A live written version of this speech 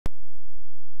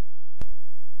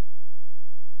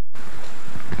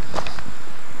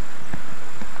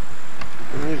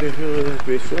the hell would that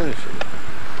be flashing?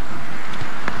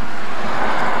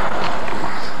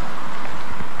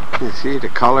 You see the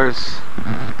colors?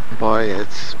 Boy,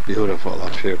 it's beautiful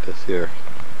up here this year.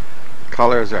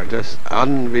 Colors are just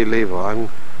unbelievable. I'm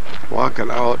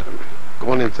walking out, I'm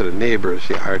going into the neighbor's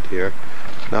yard here.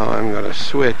 Now I'm going to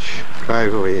switch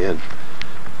driveway in,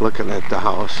 looking at the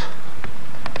house.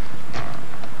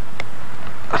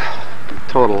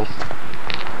 Total.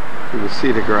 You can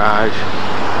see the garage.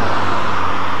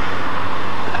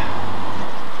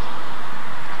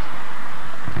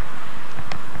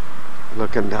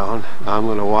 Looking down. Now I'm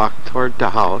going to walk toward the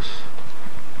house.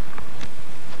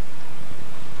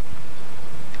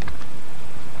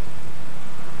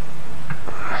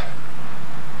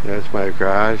 There's my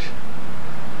garage,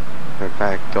 my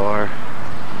back door.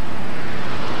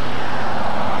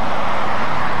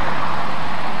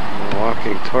 I'm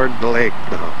walking toward the lake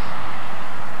now.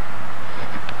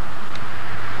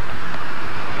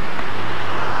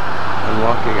 I'm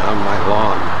walking on my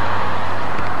lawn,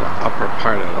 the upper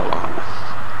part of the lawn.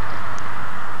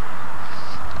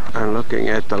 I'm looking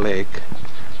at the lake.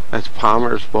 That's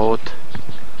Palmer's boat,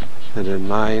 and then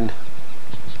mine,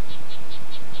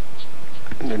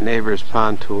 and the neighbor's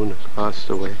pontoon across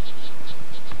the way.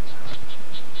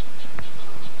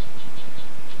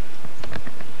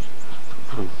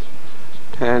 I'm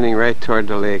panning right toward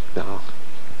the lake now.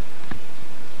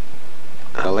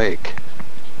 A lake.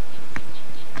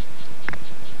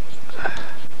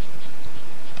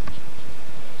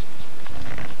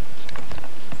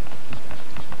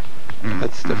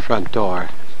 That's the front door.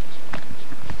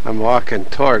 I'm walking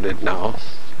toward it now,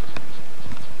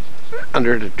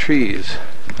 under the trees.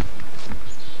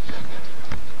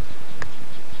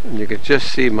 And you can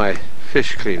just see my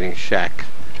fish cleaning shack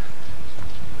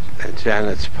and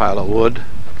Janet's pile of wood.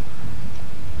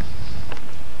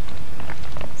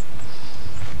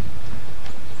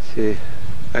 See,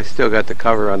 I still got the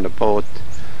cover on the boat.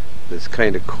 It's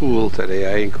kind of cool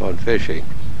today. I ain't going fishing.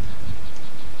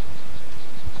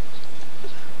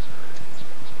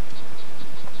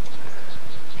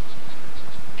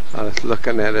 I was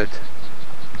looking at it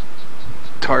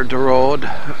toward the road,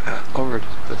 over to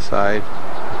the side,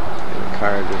 and a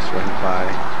car just went by.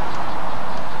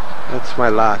 That's my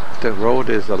lot. The road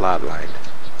is the lot line.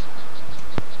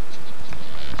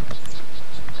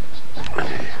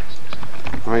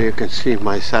 Or you can see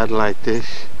my satellite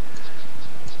dish,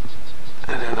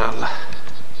 and then I'll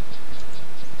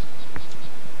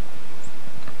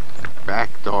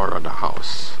back door of the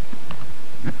house.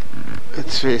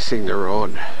 It's facing the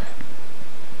road.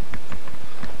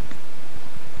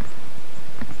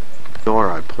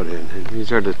 Door I put in, and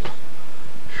these are the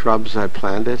shrubs I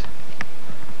planted.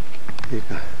 You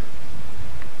can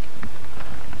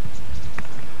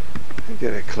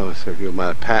get a closer view.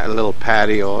 My little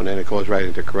patio, and then it goes right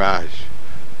into the garage.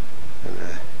 And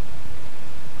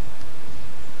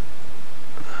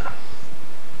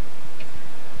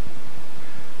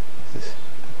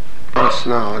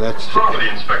now that's property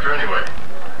inspector anyway.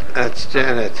 That's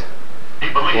Janet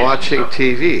watching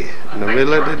TV in the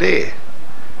middle of the day.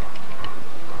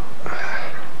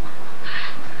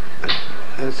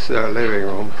 That's our living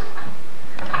room.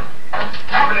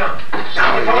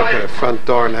 Now you look at the front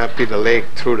door, and that'd be the lake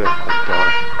through the front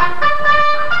door.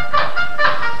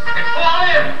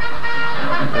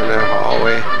 And the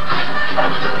hallway.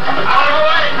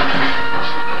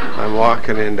 I'm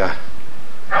walking in the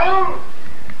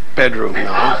bedroom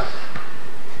now.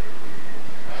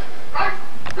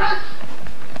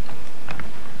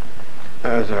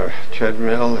 There's our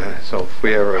treadmill, so if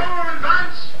we ever,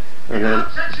 and then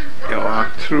you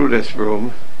walk through this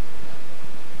room.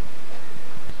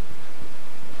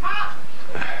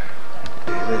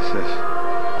 This is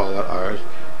all ours.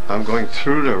 I'm going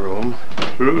through the room,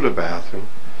 through the bathroom,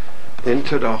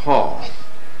 into the hall.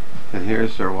 And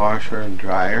here's their washer and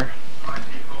dryer.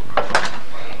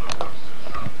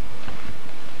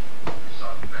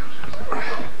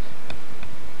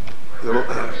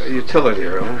 The utility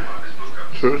room.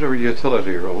 Through the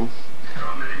utility room.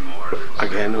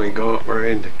 Again, we're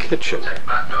in the kitchen.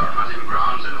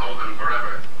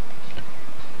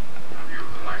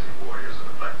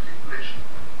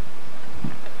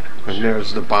 And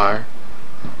there's the bar.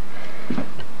 We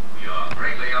are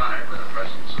greatly honored with the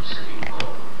presence of Sitting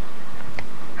Bull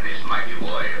and his mighty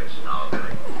warriors in our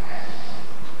village.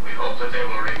 We hope that they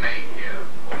will remain here.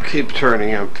 Keep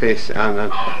turning and facing on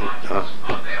the.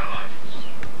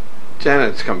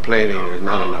 Janet's complaining there's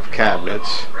not enough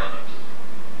cabinets,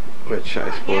 which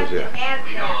I suppose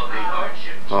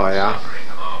Oh yeah.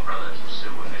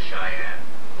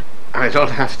 I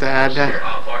don't have to add that.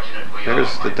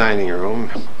 There's the dining room.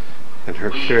 and her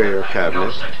We curio have had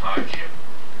no cabinet, such hardship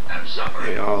and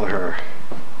suffering. and all her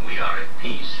We are at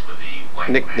peace with the white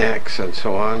man. knickknacks and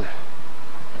so on.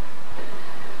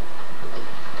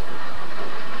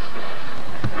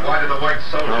 Why did the white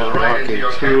soldiers Now ride into walking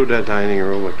your through camp? the dining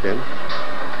room again,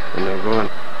 and they're going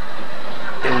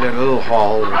in the little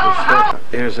hall.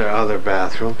 Here's our other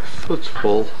bathroom. So it's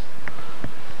full.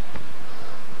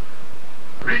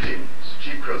 Greetings,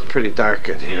 Chief Crosby. Pretty dark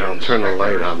in here. I'll turn the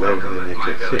light on there, then you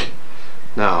can see.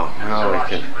 Now we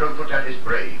can. Crowfoot and his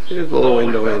braves. There's a little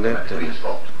window in it, and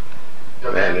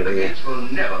vanity. The gates will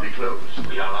never be closed.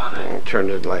 We are on it. I'll turn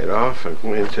the light off and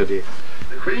go into the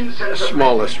The Queen sends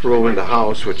smallest room in the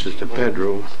house, which is the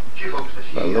bedroom.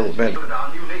 A little bed,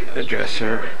 a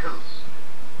dresser.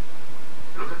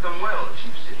 Look at them well,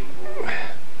 Chief Sitting Bull.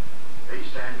 They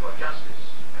stand for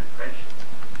justice and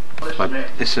friendship.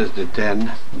 But this is the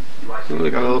den. We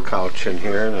got a little couch in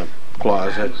here, and a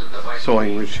closet,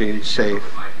 sewing machine, safe,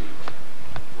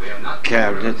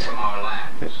 cabinet.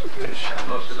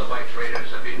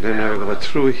 Then I go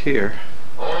through here.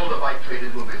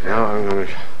 Now I'm going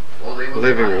to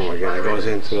living room again. It goes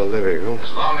into the living room.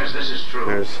 As long as this is true,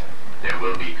 There's there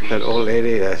will be peace. that old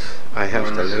lady that I have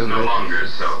to live No with. longer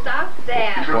so. Stop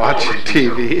that. Watching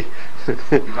TV.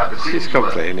 She's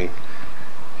complaining.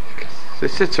 She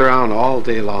sits around all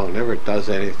day long, never does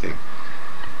anything.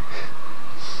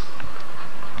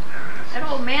 That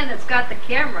old man that's got the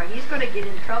camera, he's going to get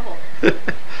in trouble.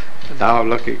 Now I'm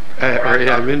looking,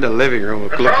 I'm in the living room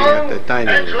looking at the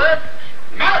dining room.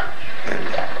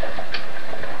 And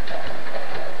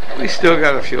we still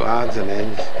got a few odds and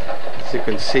ends. As you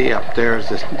can see up there is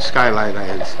the skylight I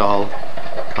installed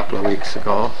a couple of weeks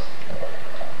ago.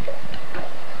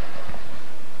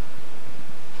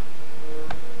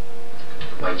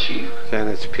 My chief, Then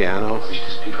it's piano. I wish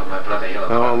to speak of my brother Yellow.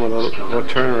 Now I'm going to go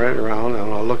turn right around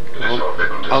and I'll look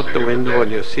out the window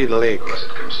and you'll see the lake. Unless it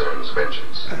concerns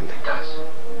vengeance. And It does.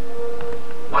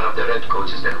 One of the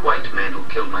redcoats is that white man who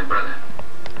killed my brother.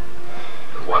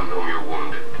 The one whom you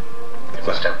wounded. You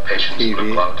must have patience to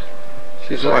TV. look out.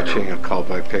 she's watching a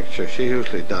cowboy picture. She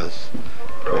usually does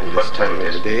at this time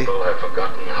of the day. People have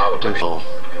forgotten how to be. Oh.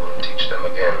 We will teach them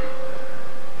again.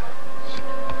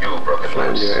 You, Broken Showing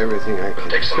Lance, you everything I will can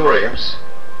take some show you. braves.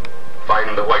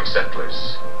 Find the white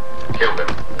settlers. Kill them.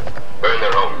 Burn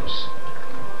their homes.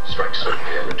 Strike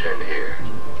swiftly and return here.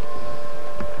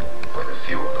 When a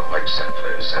few of the white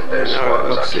settlers and their Now it squads are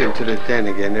looks killed, into the den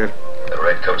again. There, the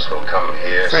redcoats will come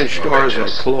here. French seeking doors will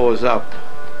vengeance. close up.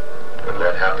 When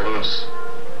that happens,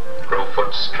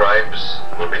 Crowfoot's tribes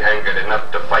will be angered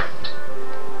enough to fight.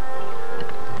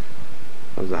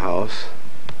 Of the house.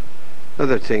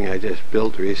 Another thing I just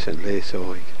built recently,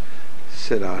 so I can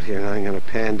sit out here. Now I'm going to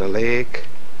pan the lake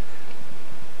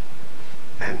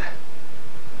and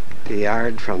the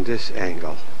yard from this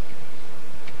angle.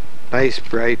 Nice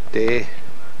bright day,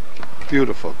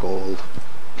 beautiful gold.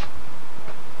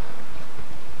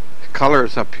 The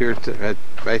colors up here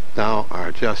right now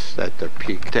are just at their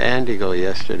peak. To Indigo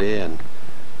yesterday, and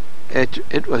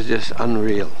it was just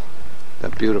unreal, the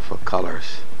beautiful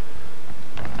colors.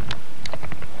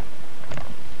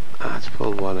 Let's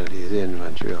pull one of these in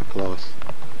when it's real close.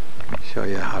 Show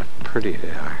you how pretty they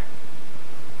are.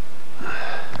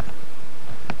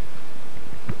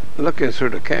 Looking through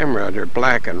the camera, they're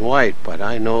black and white, but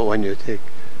I know when you take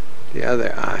the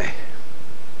other eye.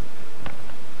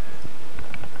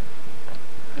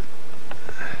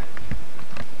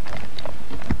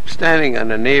 I'm standing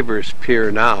on a neighbor's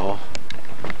pier now,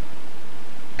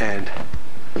 and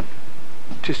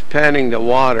just panning the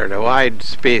water, the wider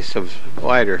space of the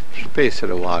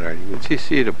water. You can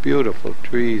see the beautiful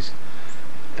trees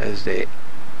as they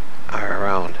are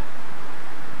around.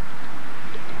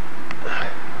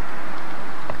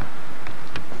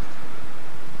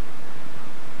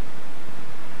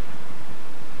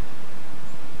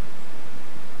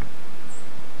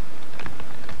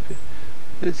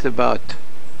 It's about,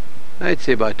 I'd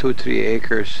say about 2-3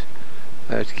 acres.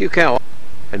 You can't,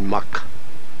 and muck.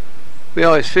 We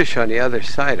always fish on the other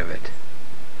side of it.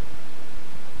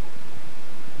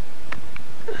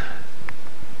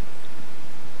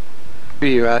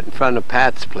 You're out in front of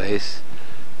Pat's place.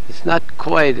 It's not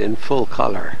quite in full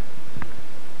color,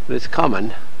 but it's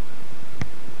coming.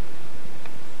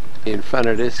 In front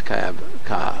of this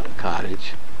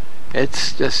cottage,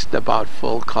 it's just about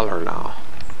full color now.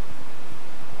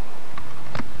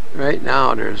 Right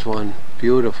now there's one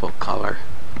beautiful color.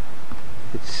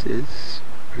 It's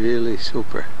really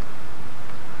super.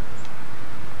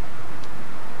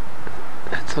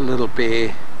 That's a little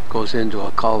bay, goes into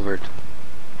a culvert.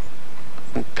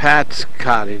 And Pat's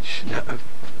cottage,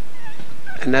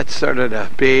 and that's sort of the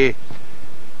bay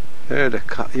There,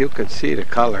 you can see the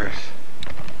colors.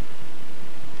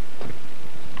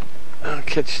 I'll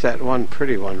catch that one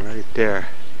pretty one right there.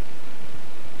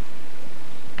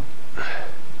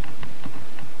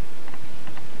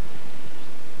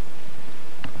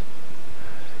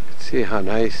 See how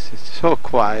nice. It's so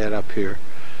quiet up here.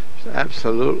 There's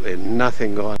absolutely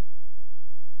nothing going on.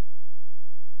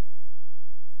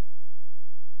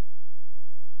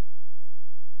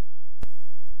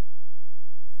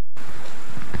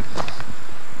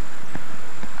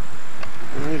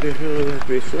 Why the hell would that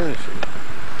be flashing?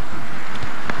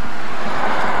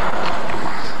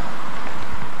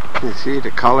 You see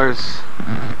the colors?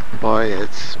 Boy,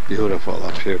 it's beautiful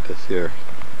up here this year.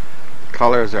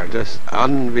 Colors are just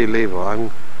unbelievable.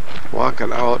 I'm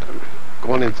walking out, I'm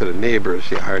going into the neighbor's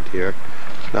yard here.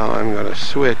 Now I'm going to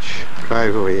switch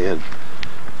driveway in,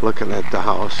 looking at the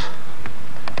house.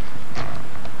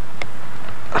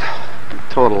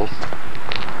 Total,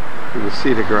 you can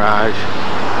see the garage.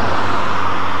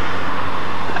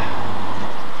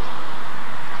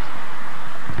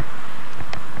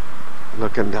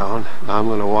 Looking down, now I'm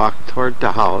going to walk toward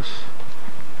the house.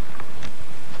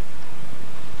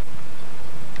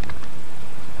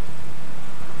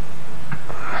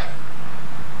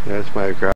 There's my garage.